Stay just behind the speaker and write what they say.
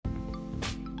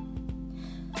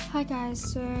Hi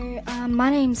guys, so my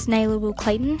name's Nayla Will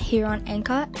Clayton here on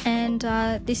Anchor, and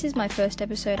this is my first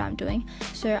episode I'm doing.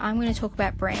 So I'm going to talk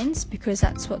about brands because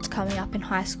that's what's coming up in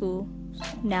high school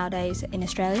nowadays in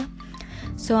Australia.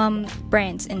 So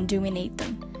brands, and do we need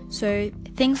them? So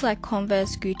things like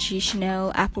Converse, Gucci,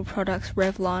 Chanel, Apple products,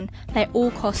 Revlon, they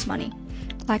all cost money.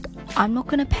 Like, I'm not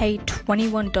going to pay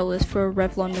 $21 for a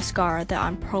Revlon mascara that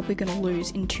I'm probably going to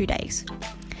lose in 2 days.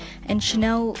 And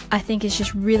Chanel, I think, is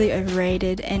just really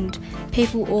overrated, and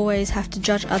people always have to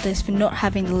judge others for not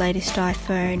having the latest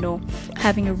iPhone or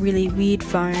having a really weird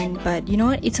phone. But you know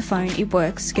what? It's a phone. It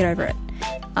works. Get over it.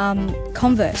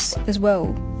 Converse as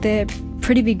well. They're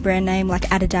pretty big brand name like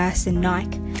Adidas and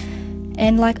Nike.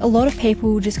 And like, a lot of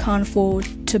people just can't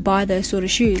afford to buy those sort of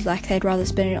shoes. Like, they'd rather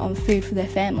spend it on food for their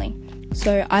family.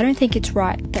 So I don't think it's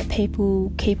right that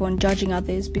people keep on judging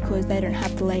others because they don't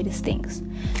have the latest things.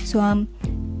 So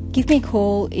give me a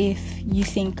call if you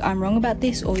think I'm wrong about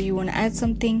this or you want to add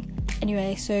something.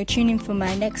 Anyway, so tune in for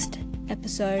my next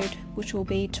episode, which will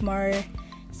be tomorrow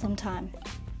sometime.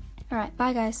 Alright,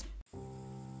 bye guys.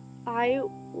 I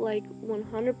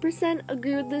 100%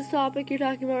 agree with this topic you're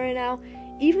talking about right now.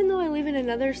 Even though I live in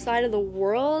another side of the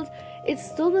world, it's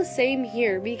still the same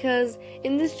here, because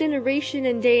in this generation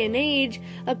and day and age,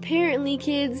 apparently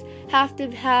kids have to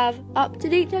have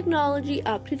up-to-date technology,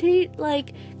 up-to-date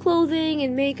clothing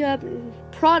and makeup and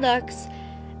products,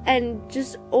 and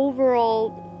just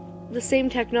overall the same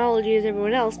technology as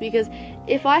everyone else. Because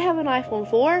if I have an iPhone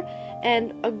 4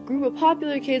 and a group of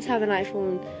popular kids have an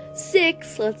iPhone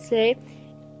 6, let's say,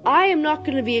 I am not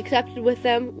going to be accepted with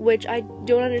them, which I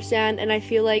don't understand. And I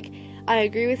feel like I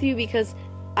agree with you, because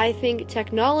I think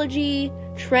technology,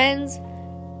 trends,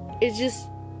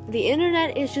 the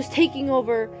internet is just taking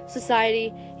over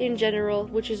society in general,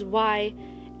 which is why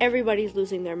everybody's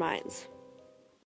losing their minds.